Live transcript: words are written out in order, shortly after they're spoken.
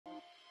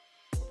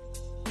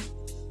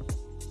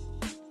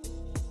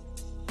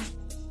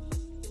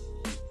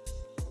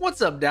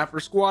What's up,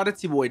 Dapper Squad?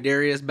 It's your boy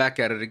Darius back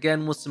at it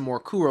again with some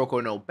more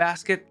Kuroko no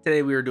Basket.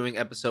 Today we are doing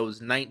episodes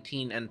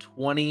 19 and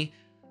 20.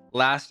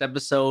 Last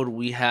episode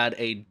we had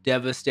a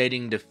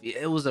devastating defeat.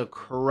 It was a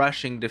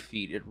crushing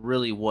defeat. It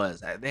really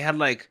was. They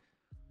had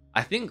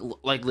I think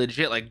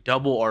legit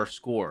double our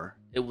score.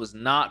 It was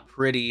not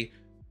pretty,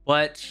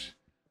 but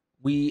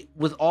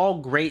with all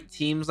great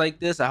teams like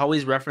this, I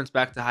always reference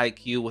back to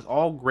Haikyuu. With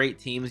all great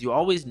teams, you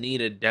always need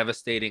a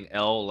devastating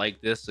L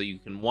like this so you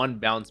can, one,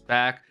 bounce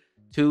back,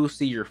 two,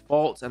 see your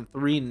faults, and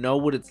three, know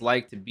what it's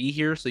like to be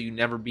here so you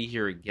never be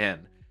here again.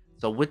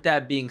 So with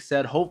that being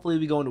said, hopefully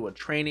we go into a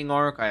training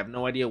arc. I have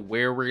no idea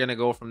where we're gonna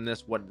go from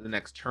this, what the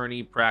next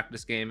tourney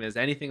practice game is,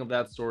 anything of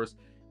that sort.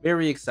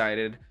 Very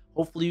excited.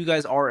 Hopefully you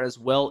guys are as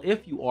well.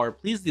 If you are,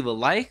 please leave a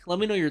like. Let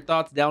me know your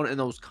thoughts down in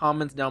those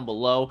comments down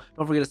below.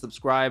 Don't forget to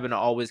subscribe and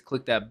always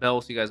click that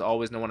bell so you guys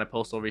always know when I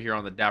post over here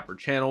on the Dapper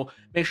channel.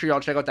 Make sure y'all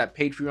check out that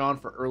Patreon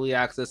for early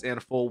access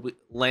and full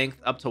length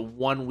up to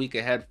 1 week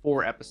ahead,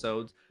 4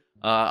 episodes.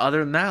 Other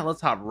than that, let's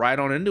hop right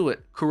on into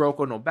it.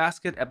 Kuroko no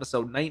Basket,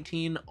 episode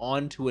 19,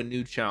 on to a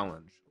new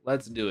challenge.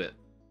 Let's do it.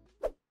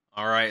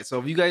 All right, so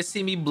if you guys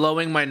see me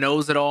blowing my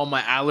nose at all,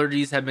 my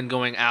allergies have been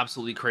going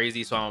absolutely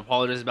crazy, so I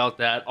apologize about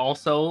that.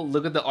 Also,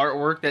 look at the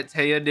artwork that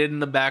Taya did in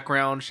the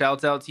background.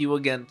 Shouts out to you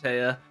again,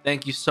 Taya.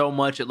 Thank you so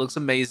much. It looks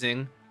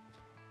amazing.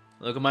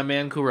 Look at my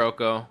man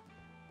Kuroko.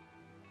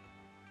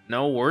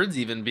 No words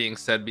even being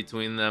said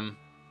between them.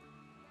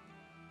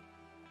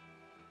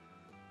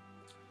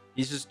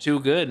 He's just too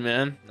good,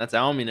 man. That's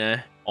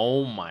Aomine.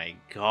 Oh my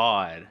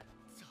god.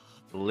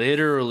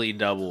 Literally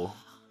double.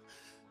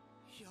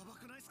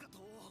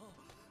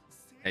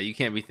 Hey, you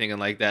can't be thinking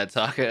like that,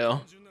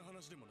 Takeo.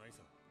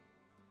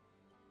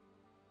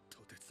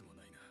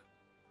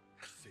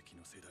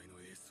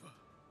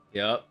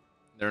 Yep,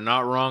 they're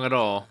not wrong at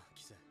all.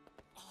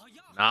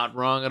 Not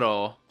wrong at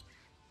all.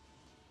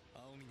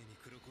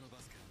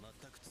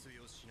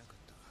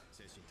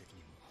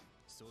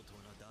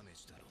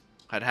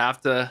 I'd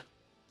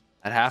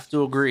have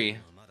to agree.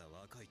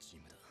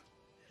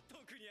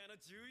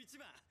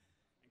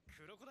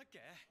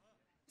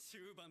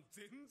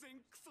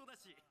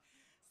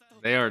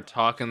 They are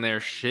talking their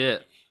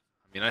shit.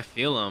 I mean, I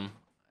feel them.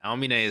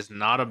 Aomine is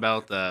not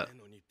about that,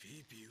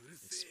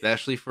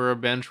 especially for a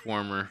bench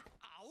warmer.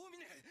 Oh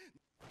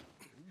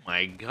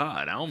my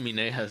god,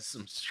 Aomine has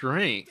some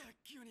strength.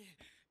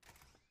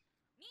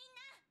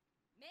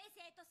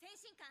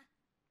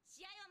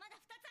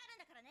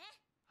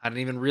 I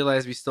didn't even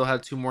realize we still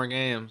had 2 more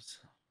games.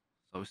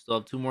 So we still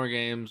have 2 more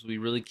games. We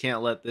really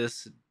can't let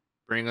this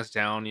bring us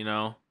down, you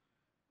know.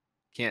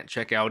 Can't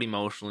check out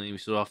emotionally. We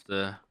still have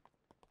to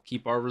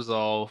keep our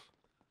resolve.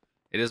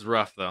 It is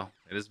rough, though.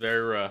 It is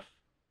very rough.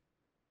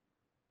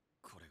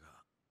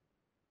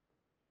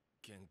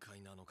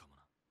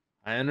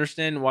 I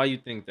understand why you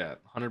think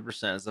that.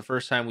 100%. It's the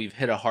first time we've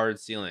hit a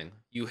hard ceiling.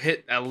 You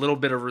hit a little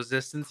bit of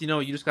resistance, you know,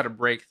 you just got to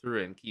break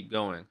through it and keep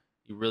going.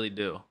 You really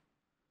do.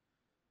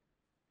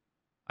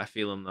 I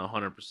feel him, though,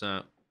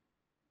 100%.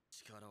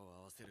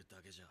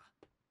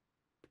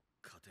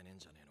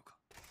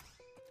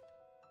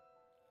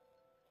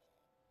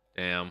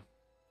 Damn.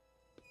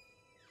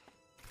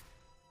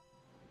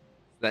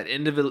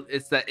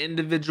 It's that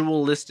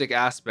individualistic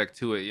aspect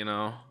to it, you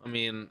know. I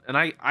mean, and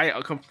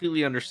I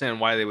completely understand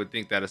why they would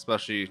think that,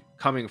 especially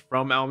coming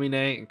from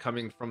Aomine and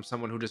coming from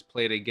someone who just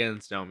played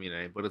against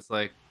Aomine. But it's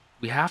like,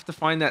 we have to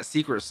find that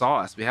secret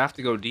sauce. We have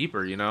to go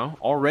deeper, you know.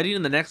 Already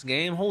in the next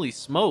game, holy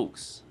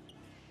smokes.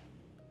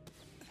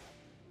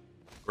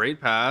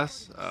 Great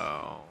pass.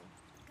 Oh,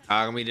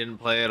 Kagami didn't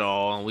play at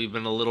all, and we've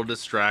been a little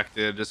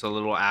distracted, just a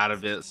little out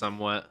of it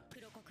somewhat.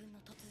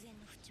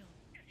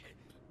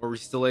 Were we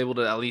still able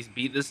to at least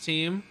beat this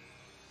team?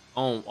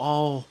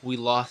 Oh, we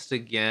lost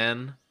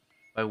again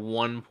by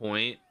 1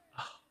 point.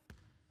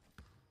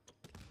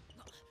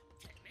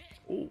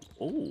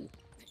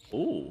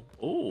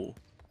 Oh.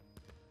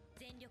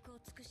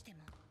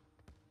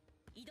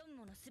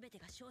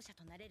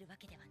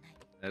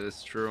 That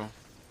is true.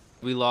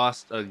 We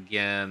lost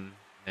again.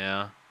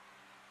 Yeah.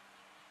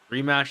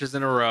 3 matches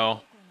in a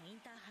row.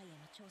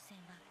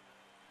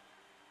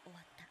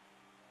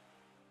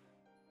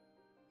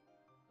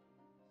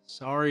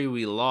 Sorry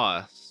we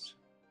lost.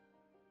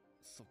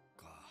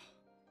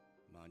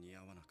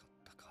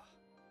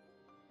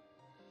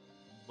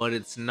 But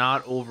it's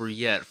not over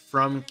yet.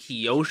 From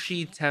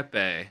Kiyoshi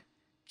Teppei.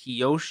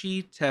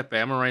 Kiyoshi Teppei.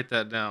 I'm gonna write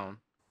that down.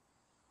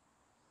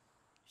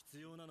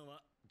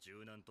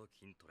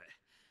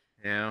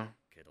 Yeah.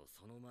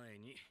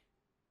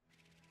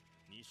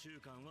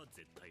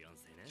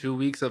 2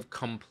 weeks of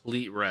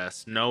complete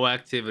rest, no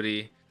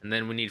activity, and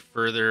then we need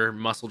further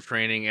muscle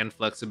training and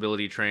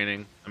flexibility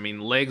training. I mean,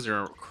 legs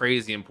are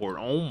crazy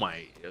important. Oh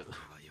my.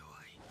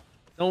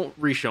 Don't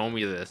re-show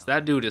me this.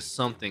 That dude is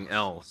something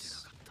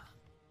else.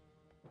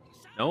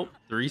 Nope.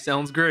 3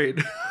 sounds great.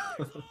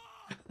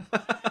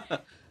 I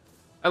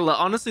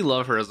honestly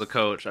love her as a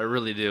coach. I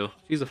really do.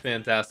 She's a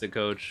fantastic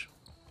coach.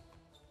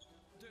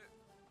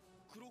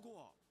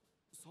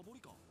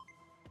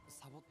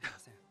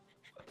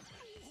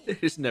 They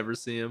just never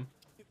see him.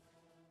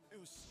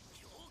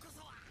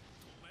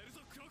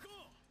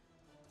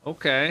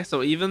 Okay,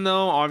 so even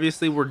though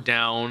obviously we're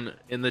down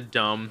in the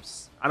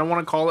dumps, I don't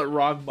want to call it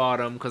rock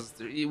bottom because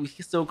we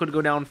still could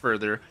go down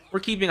further. We're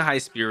keeping high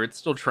spirits,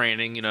 still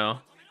training, you know,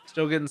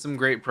 still getting some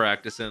great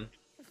practice in.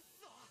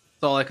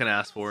 That's all I can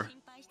ask for.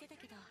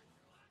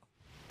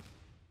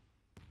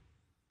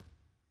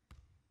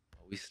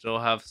 We still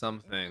have some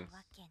things,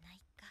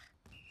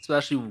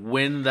 especially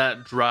when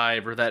that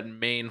drive or that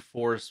main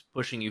force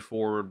pushing you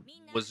forward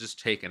was just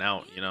taken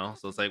out, you know?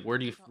 So it's like, where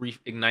do you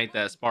reignite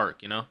that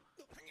spark, you know?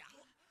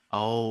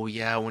 Oh,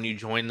 yeah, when you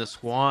join the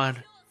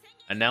squad,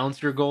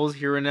 announce your goals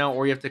here and now,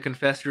 or you have to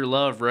confess your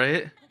love,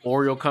 right?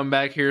 Or you'll come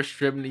back here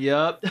stripping you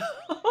up.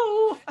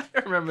 Oh, I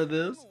remember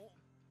this.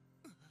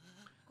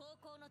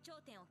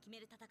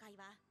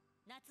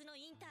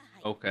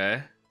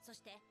 Okay.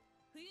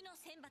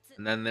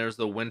 And then there's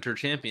the Winter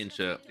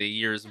Championship, the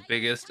year's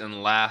biggest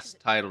and last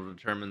title to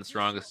determine the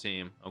strongest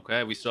team.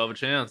 Okay, we still have a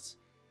chance.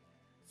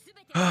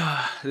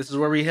 This is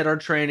where we hit our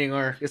training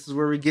arc. This is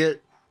where we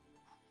get...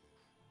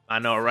 I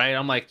know, right?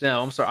 I'm like,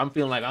 no, I'm sorry. I'm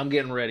feeling like I'm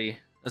getting ready.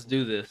 Let's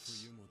do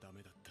this.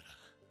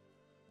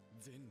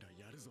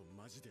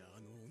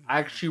 I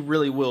actually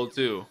really will,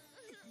 too.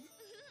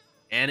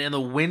 And in the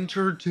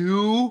winter,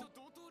 too?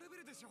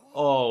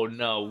 Oh,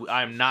 no.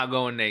 I'm not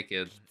going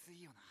naked.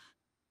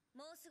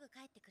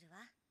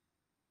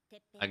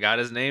 I got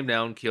his name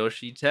down,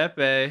 Kiyoshi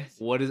Teppei.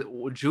 What is it?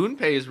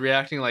 Junpei is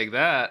reacting like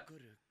that.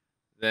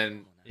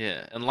 Then,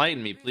 yeah,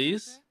 enlighten me,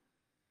 please.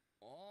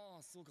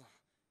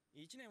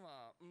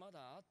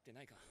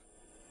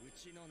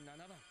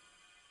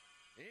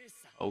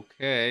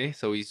 Okay,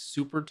 so he's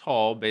super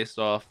tall based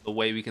off the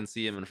way we can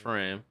see him in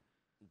frame.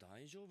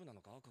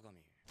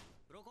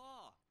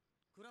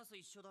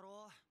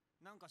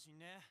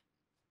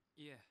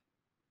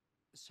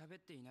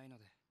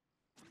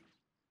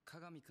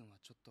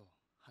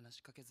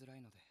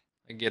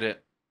 I get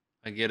it.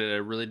 I get it. I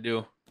really do.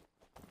 I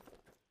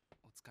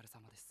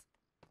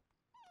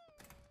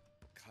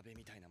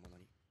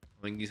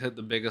think he's hit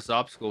the biggest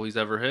obstacle he's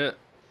ever hit.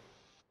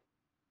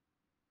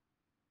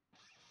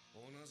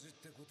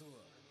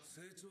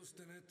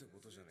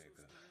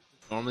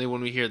 Normally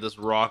when we hear this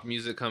rock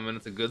music come in,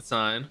 it's a good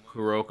sign.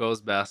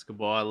 Kuroko's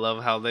basketball. I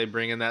love how they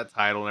bring in that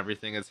title and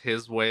everything. It's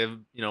his way of,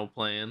 you know,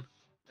 playing.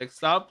 Like,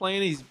 stop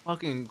playing these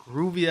fucking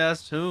groovy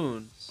ass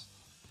tunes.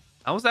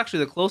 That was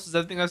actually the closest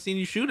I think I've seen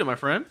you shoot it, my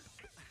friend.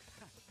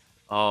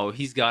 Oh,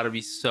 he's got to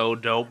be so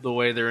dope the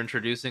way they're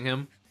introducing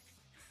him.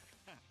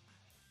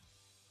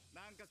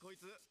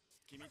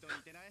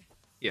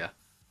 Yeah,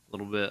 a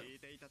little bit.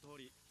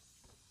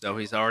 So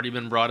he's already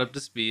been brought up to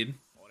speed.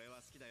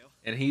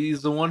 And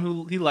he's the one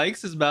who he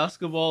likes his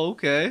basketball,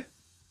 okay.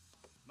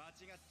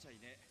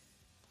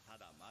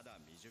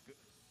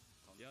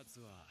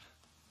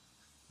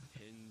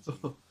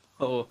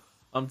 Oh,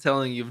 I'm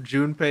telling you, if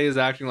Junpei is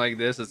acting like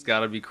this, it's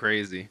gotta be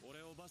crazy.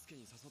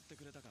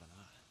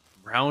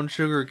 Brown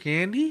sugar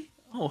candy?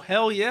 Oh,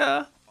 hell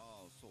yeah.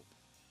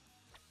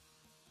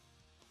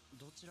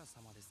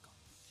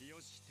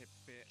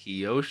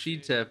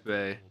 Kiyoshi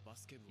Teppei.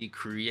 He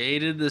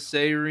created the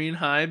Seirin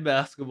High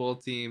basketball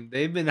team.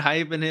 They've been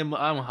hyping him.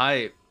 I'm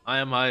hype. I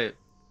am hype.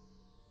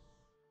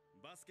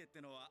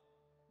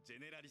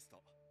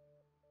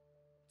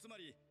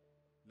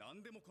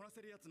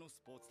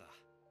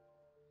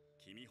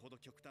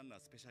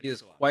 He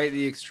is quite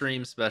the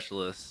extreme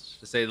specialist,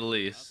 to say the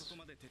least.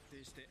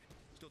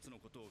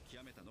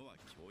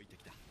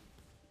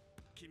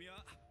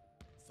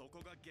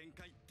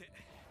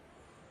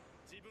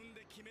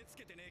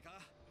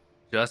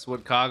 Just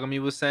what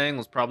Kagami was saying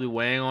was probably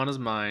weighing on his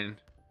mind.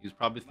 He was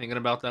probably thinking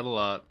about that a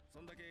lot.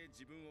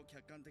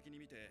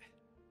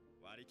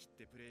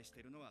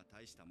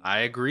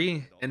 I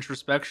agree.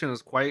 Introspection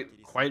is quite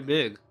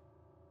big.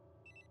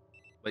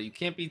 But you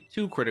can't be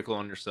too critical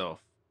on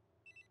yourself.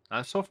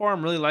 So far,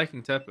 I'm really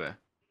liking Teppei.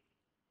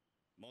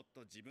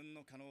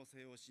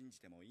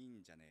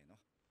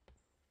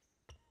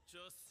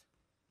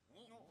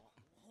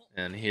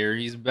 And here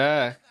he's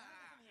back.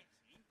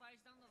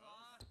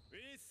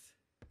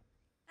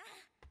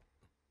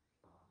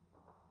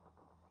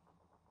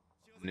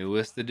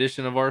 Newest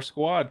edition of our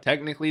squad.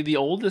 Technically the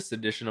oldest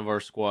edition of our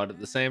squad at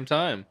the same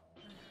time.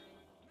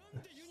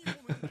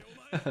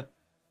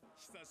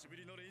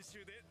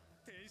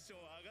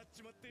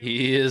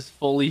 He is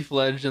fully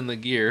fledged in the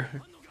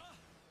gear.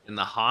 In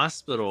the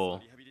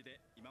hospital.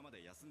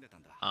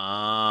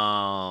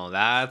 Oh,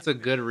 that's a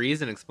good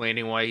reason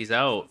explaining why he's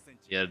out.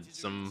 He had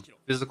some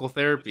physical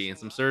therapy and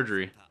some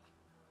surgery.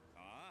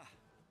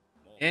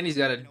 And he's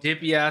got a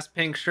dippy ass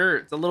pink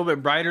shirt. It's a little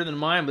bit brighter than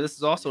mine, but this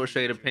is also a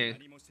shade of pink.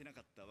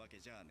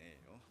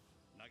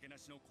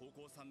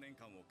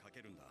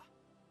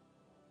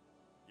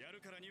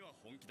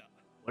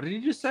 What did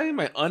he just say? Am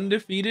I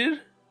undefeated?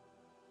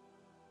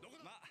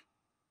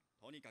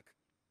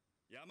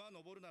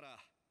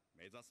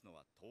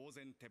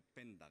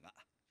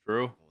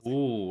 True.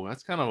 Ooh,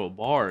 that's kind of a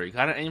bar. You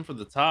gotta aim for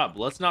the top.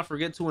 But let's not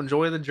forget to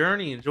enjoy the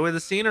journey. Enjoy the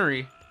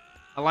scenery.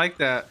 I like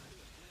that.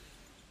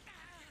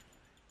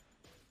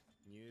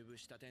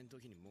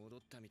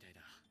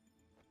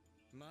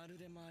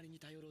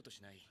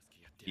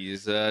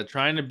 He's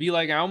trying to be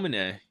like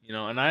Aomine, you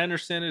know, and I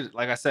understand it,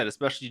 like I said,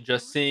 especially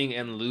just seeing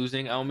and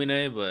losing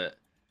Aomine, but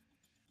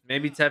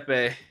maybe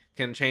Teppei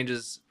can change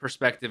his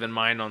perspective and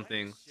mind on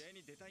things.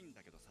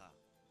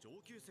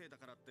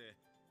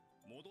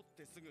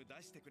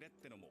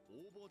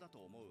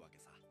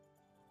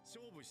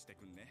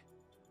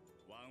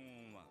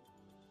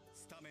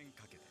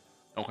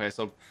 Okay,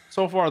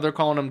 so far they're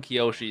calling him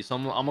Kiyoshi, so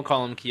I'm gonna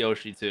call him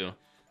Kiyoshi too.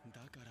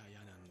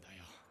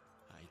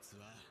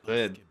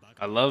 Good.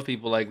 I love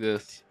people like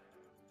this.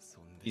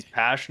 He's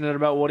passionate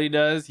about what he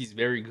does. He's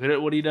very good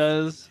at what he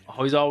does.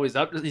 Oh, he's always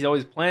up. He's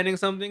always planning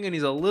something, and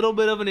he's a little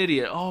bit of an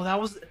idiot. Oh, that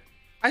was.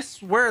 I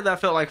swear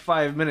that felt like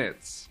 5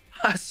 minutes.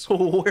 I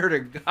swear to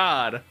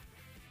God.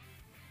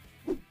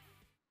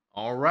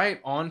 All right,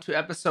 on to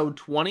episode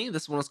 20.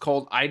 This one is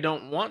called "I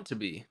Don't Want to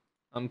Be."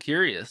 I'm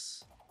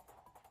curious.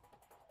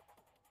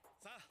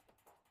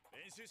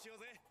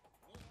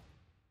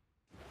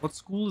 What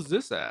school is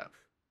this at?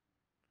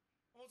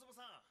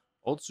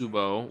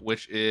 Otsubo,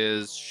 which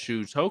is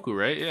Shutoku,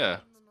 right?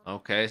 Yeah.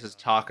 Okay, this is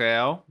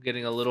Takao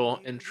getting a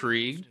little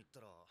intrigued.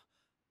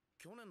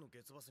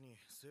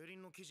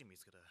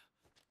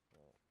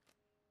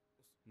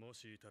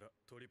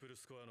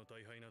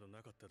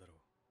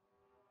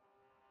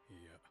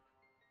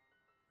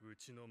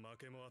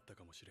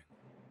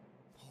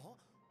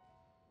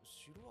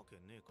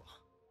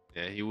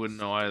 Yeah, he wouldn't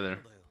know either.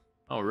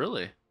 Oh,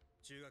 really?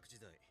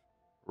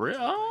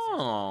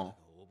 Oh.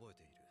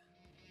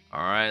 All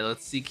right,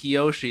 let's see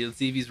Kiyoshi. Let's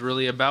see if he's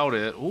really about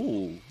it.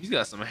 Ooh, he's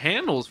got some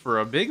handles for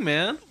a big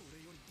man.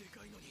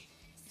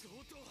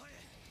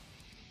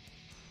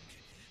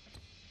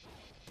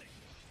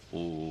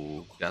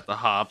 Ooh, got the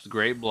hops.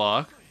 Great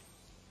block.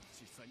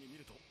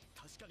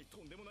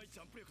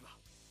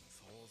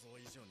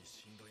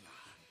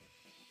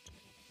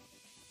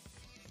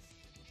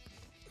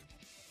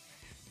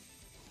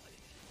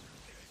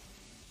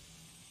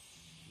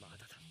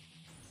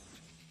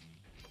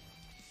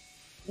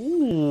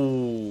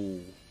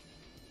 Ooh,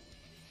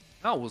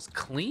 that was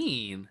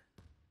clean.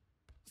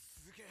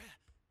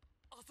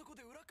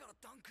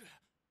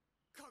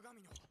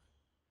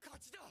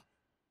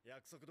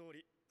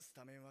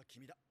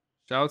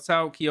 Shouts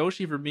out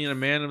Kiyoshi for being a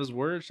man of his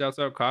word. Shouts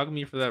out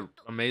Kagami for that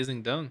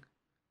amazing dunk.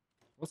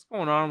 What's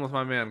going on with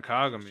my man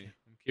Kagami?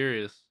 I'm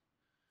curious.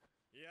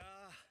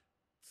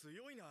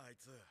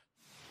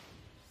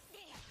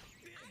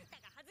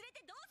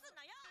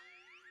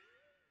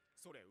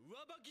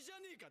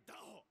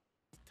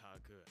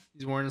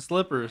 He's wearing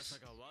slippers.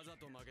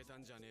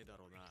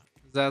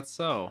 Is that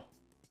so?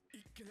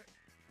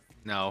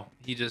 No,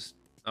 he just...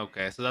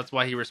 Okay, so that's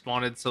why he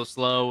responded so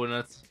slow, and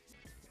that's...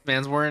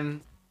 Man's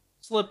wearing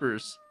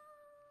slippers.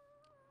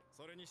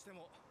 What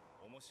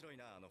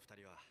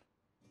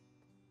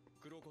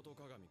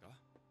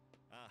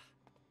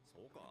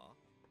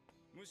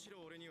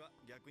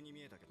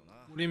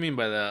do you mean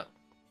by that?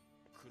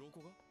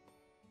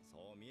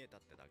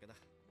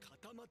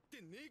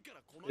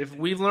 If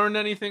we've learned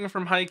anything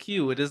from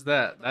Haikyuu, it is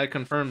that. That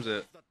confirms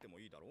it.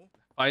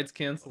 Fights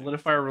can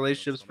solidify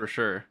relationships for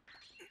sure.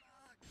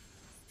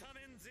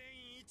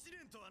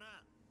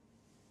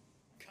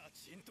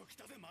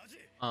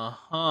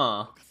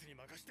 Uh-huh.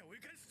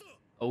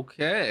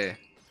 Okay.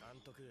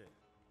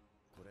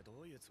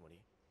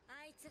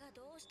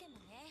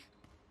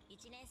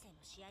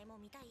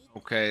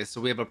 Okay,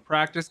 so we have a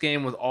practice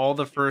game with all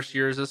the first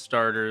years as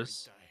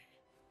starters.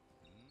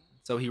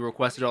 So he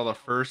requested all the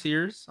first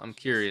years? I'm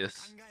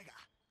curious.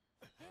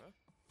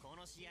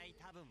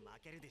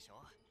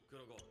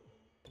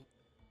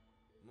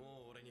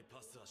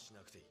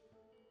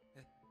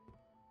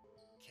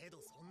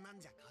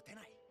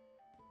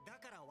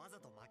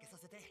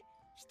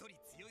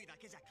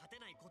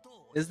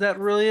 Is that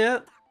really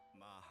it?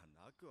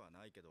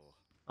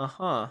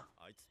 Uh-huh.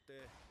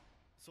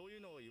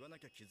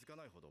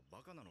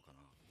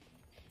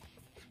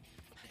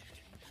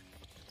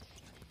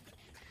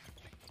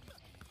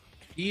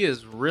 He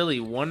is really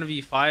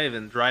 1v5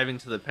 and driving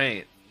to the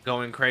paint,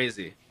 going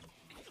crazy.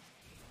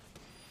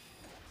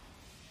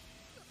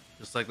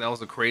 Just like that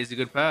was a crazy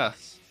good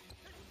pass.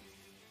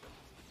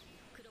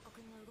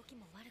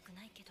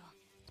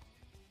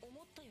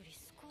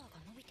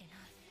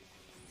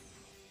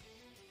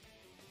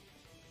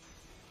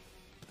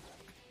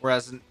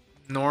 Whereas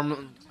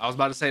I was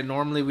about to say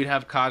normally we'd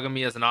have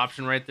Kagami as an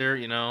option right there,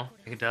 you know.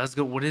 It does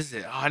go. What is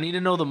it? Oh, I need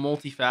to know the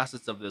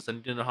multifacets of this. I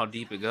need to know how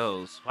deep it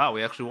goes. Wow,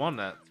 we actually won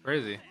that. It's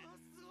crazy.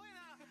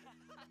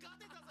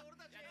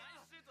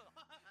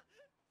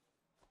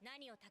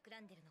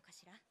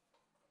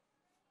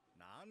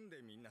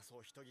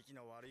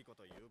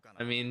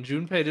 I mean,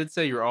 Junpei did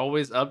say you're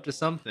always up to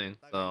something,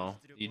 so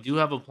you do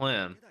have a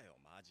plan.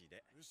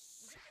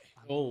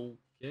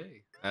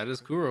 Okay, that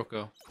is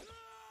Kuroko.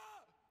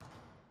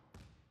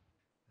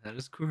 That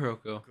is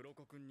Kuroko.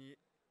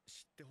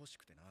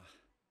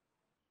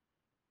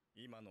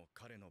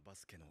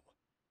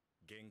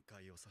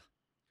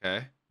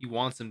 Okay, he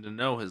wants him to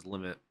know his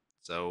limit,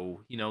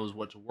 so he knows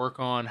what to work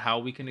on, how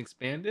we can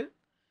expand it.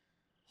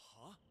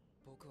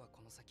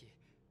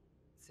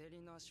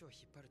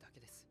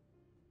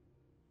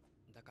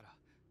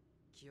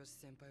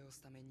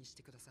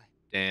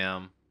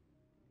 Damn.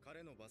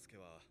 彼のバスケ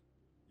は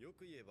よ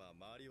く言えば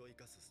周りを生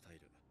かすスタイ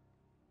ル。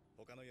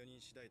他の4人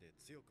次第で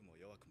強くも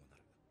弱くもな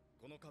る。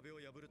この壁を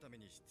破るため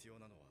に必要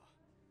なのは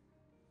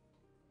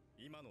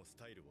今のス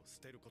タイルを捨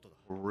てることだ。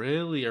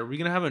 Really? Are we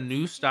gonna have a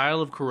new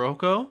style of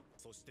Kuroko?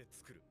 そして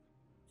作る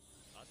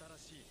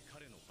新しい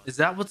彼のバスケ。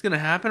 Is that what's gonna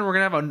happen? We're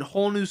gonna have a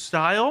whole new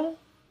style?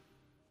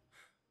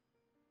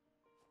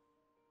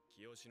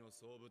 清の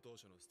創部当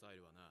初のスタイ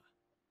ルはな、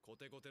コ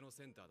テコテの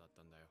センターだっ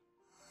たんだよ。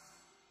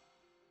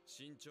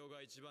身長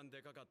が一番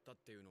でかかったっ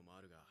ていうのも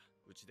あるが、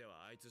うちで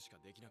はあいつしか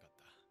できなかっ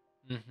た。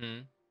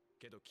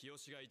けど清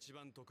が一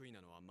番得意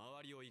なのは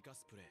周りを生か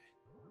すプレー。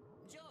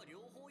じゃあ両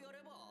方やれ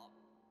ば？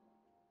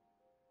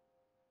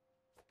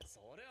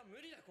それは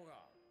無理だ子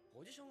が。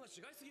ポジションが違い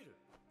すぎる。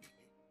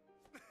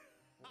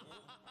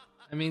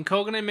I mean,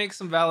 Kogane makes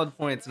some valid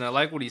points, and I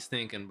like what he's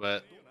thinking,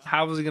 but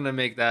how is he gonna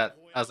make that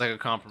as like a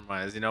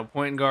compromise? You know,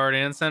 point guard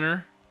and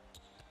center.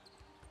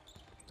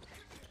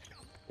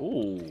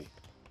 Ooh.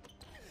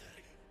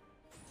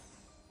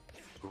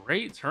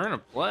 Great turn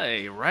of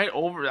play. Right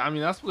over. I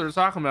mean, that's what they're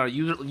talking about.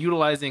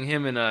 Utilizing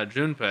him and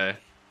Junpei.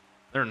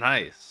 They're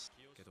nice.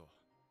 けど、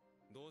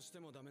どうして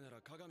もダメな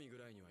ら鏡ぐ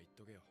らいには言っ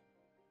とけよ。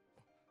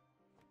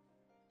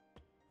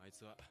あい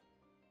つは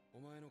お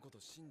前のこと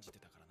信じて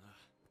たからな。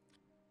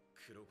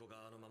黒子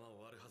があのまま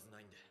終わるはずな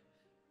いんで。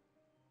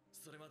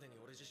それまでに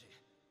俺自身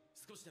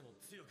少しでも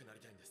強くなり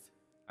たいんです。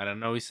 I don't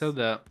know he said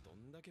that. ど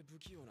んだけ不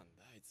器用なん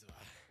だあいつは。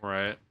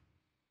 Right.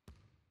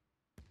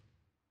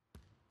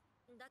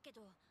 だけ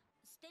ど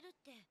捨てるっ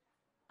て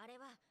あれ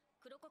は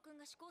黒子くん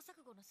が試行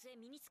錯誤の末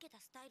身につけた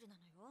スタイルな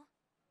のよ。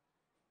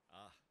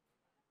ああ。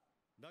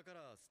だか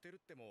ら捨てる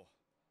っても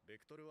ベ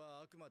クトル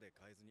はあくまで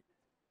変えずに。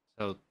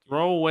 So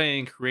throw away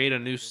and create a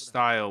new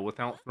style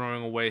without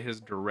throwing away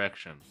his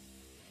direction.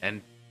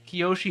 And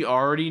Kiyoshi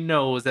already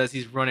knows as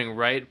he's running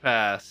right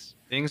past.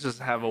 Things just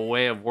have a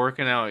way of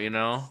working out, you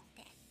know?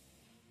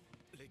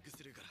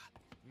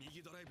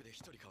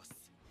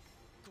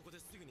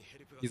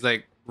 He's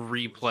like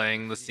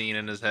replaying the scene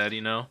in his head,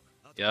 you know?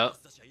 Yep.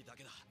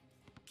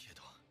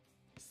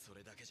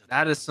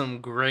 That is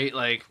some great,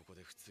 like,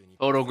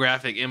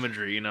 photographic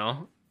imagery, you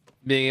know?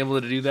 Being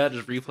able to do that,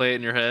 just replay it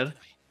in your head.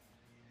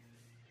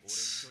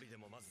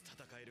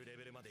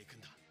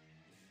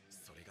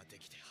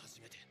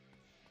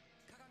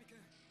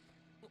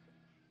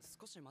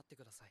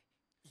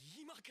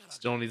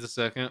 Still needs a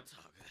second.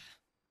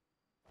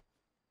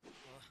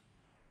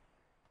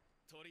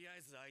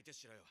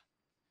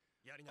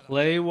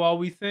 Play while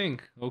we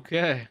think.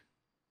 Okay.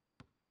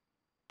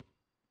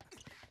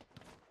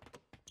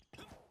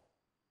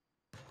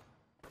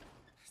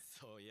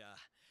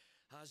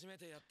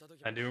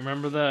 I do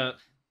remember that.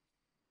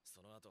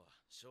 その後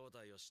正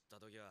体を知った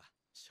時は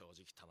正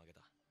直たまげ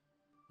た。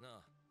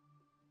な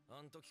あ、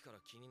あん時から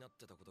気になっ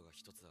てたことが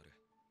一つある。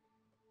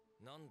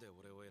なんで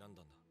俺を選ん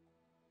だんだ？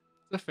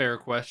 It's a fair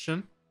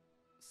question.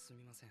 す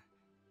みません。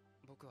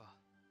僕は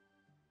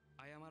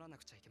謝らな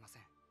くちゃいけませ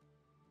ん。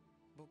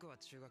僕は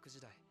中学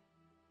時代、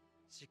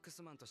シック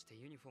スマンとして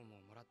ユニフォーム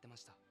をもらってま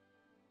した。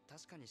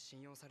確かに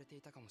信用されて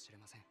いたかもしれ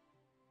ません。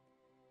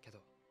けど、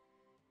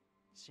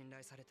信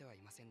頼されては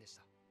いませんでし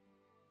た。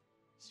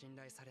信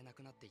頼されな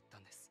くなっていった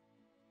んです。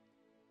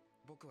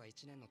僕は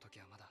1年の時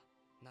はまだ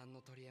何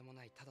の取り柄も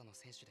ないただの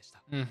選手でし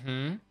た。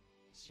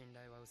信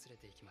頼は薄れ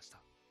ていきまし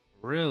た。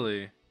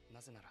Really?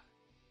 なぜなら、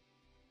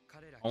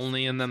彼ら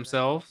Only in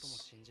themselves?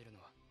 信じるの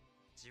は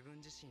自分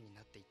自身に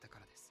なっていったか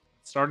らです。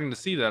Starting to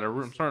see that.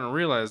 I'm starting to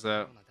realize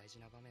that. 大事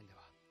な場面で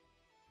は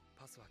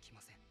パスは来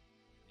ません。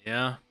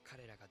 Yeah.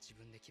 彼らが自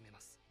分で決めま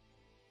す。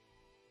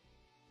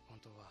本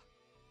当は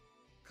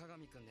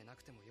鏡くんでな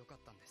くてもよかっ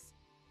たんです。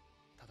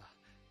ただ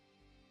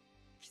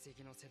奇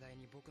跡の世代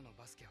に僕の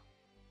バスケを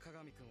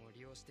鏡くんを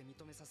利用して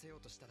認めさせよ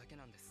うとしただけ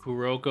なんです。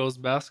 Kuroko's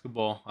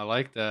basketball. I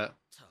like that.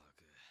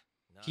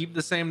 Keep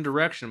the same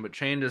direction, but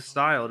change his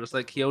style, just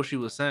like Kiyoshi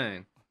was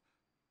saying.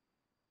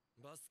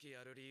 バスケ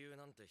やる理由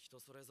なんて人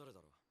それぞれだ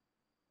ろ。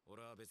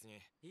俺は別に。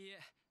いいえ、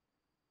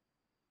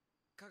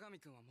鏡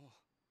くんはもう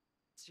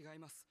違い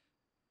ます。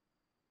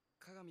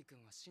鏡く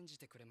んは信じ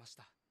てくれまし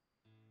た。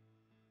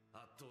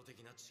圧倒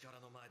的な力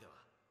の前では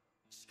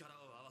力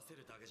を合わせ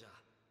るだけじゃ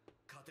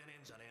勝てね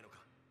えんじゃねえのか。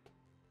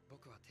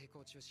僕は抵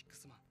抗中シック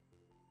スマン、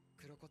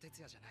黒子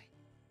哲也じゃない。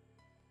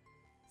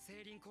セ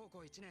イリン高校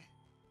1年。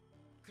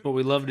 That's what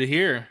we love to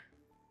hear.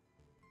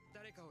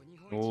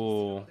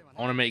 Oh,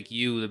 I want to make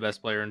you the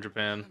best player in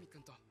Japan.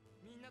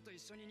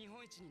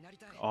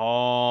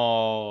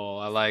 Oh,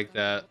 I like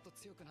that.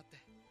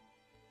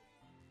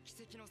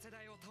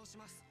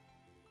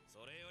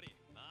 それより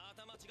ま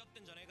た間違って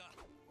んじゃねえか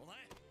お前。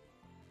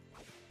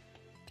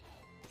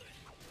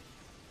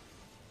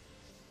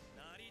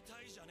なりた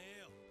いじゃねえ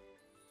よ。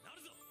な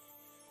るぞ。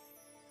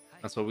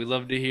 That's what we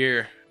love to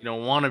hear. You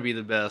don't want to be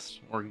the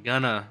best. We're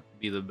gonna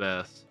be the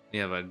best. We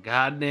have a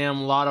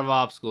goddamn lot of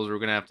obstacles we're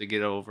gonna have to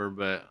get over,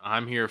 but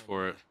I'm here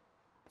for it.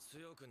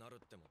 強くな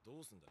るってもど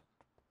うすんだ。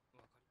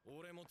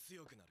俺も強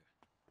強くなる。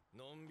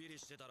のんびり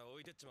してたら置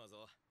いてっちまう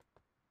ぞ。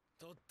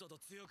とっとと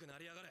強くな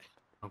りやがれ。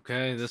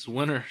 Okay, this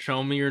winter,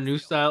 show me your new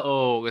style.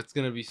 Oh, it's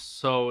gonna be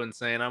so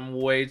insane. I'm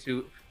way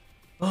too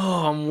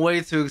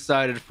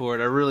excited for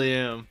it. I really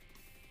am.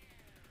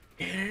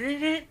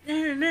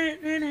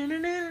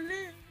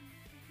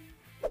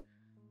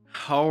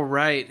 All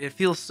right, it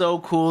feels so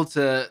cool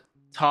to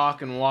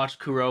talk and watch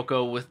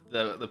Kuroko with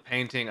the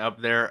painting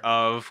up there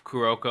of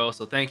Kuroko.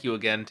 So thank you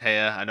again,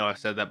 Taya. I know I've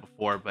said that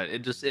before, but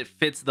it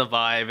fits the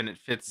vibe and it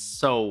fits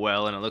so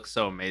well and it looks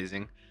so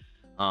amazing.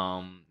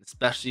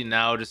 Especially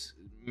now just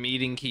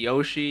meeting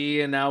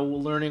Kiyoshi and now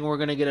learning we're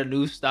gonna get a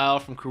new style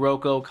from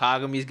Kuroko.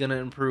 Kagami's gonna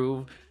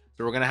improve.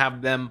 So we're gonna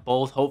have them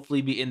both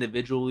hopefully be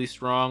individually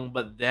strong,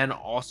 but then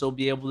also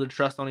be able to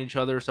trust on each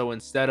other. So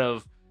instead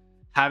of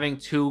having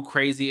two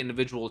crazy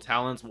individual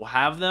talents, we'll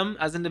have them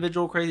as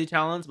individual crazy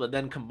talents, but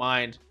then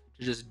combined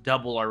to just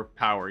double our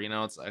power. You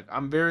know, it's like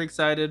I'm very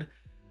excited.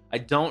 I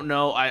don't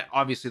know. I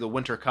obviously the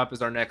Winter Cup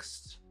is our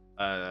next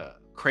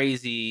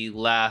crazy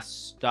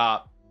last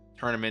stop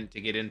tournament to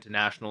get into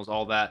nationals,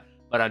 all that.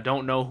 But I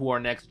don't know who our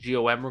next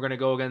GOM we're gonna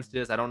go against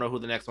is. I don't know who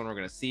the next one we're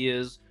gonna see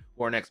is.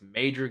 Who our next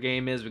major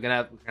game is. We're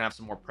gonna have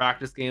some more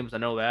practice games. I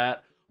know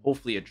that.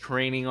 Hopefully a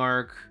training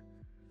arc.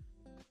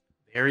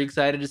 Very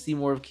excited to see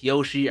more of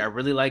Kiyoshi. I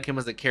really like him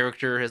as a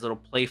character. His little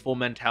playful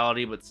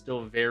mentality, but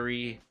still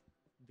very,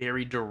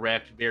 very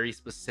direct, very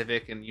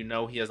specific, and you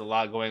know he has a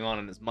lot going on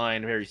in his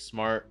mind. Very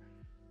smart.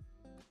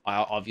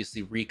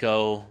 Obviously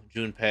Rico,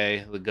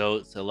 Junpei, the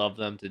goats. I love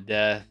them to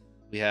death.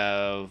 We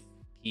have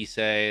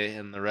Kisei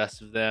and the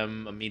rest of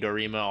them.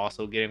 Midorima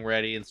also getting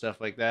ready and stuff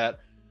like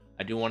that.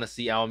 I do want to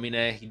see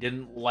Aomine. He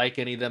didn't like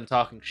any of them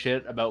talking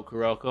shit about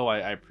Kuroko.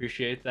 I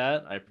appreciate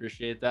that. I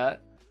appreciate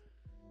that.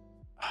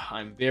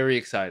 I'm very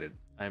excited.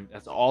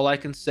 That's all I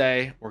can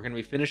say. We're going to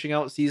be finishing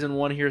out season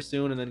 1 here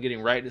soon and then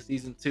getting right into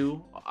season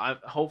 2.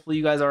 Hopefully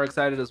you guys are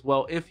excited as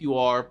well. If you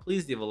are,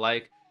 please leave a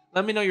like.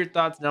 Let me know your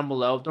thoughts down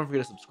below. Don't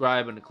forget to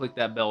subscribe and to click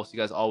that bell so you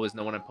guys always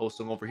know when I'm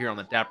posting over here on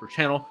the Dapper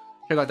channel.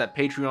 Check out that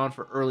Patreon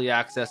for early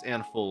access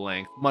and full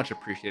length. Much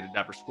appreciated,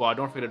 Dapper Squad.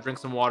 Don't forget to drink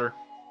some water.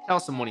 Tell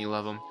someone you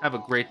love them. Have a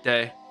great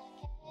day.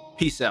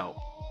 Peace out.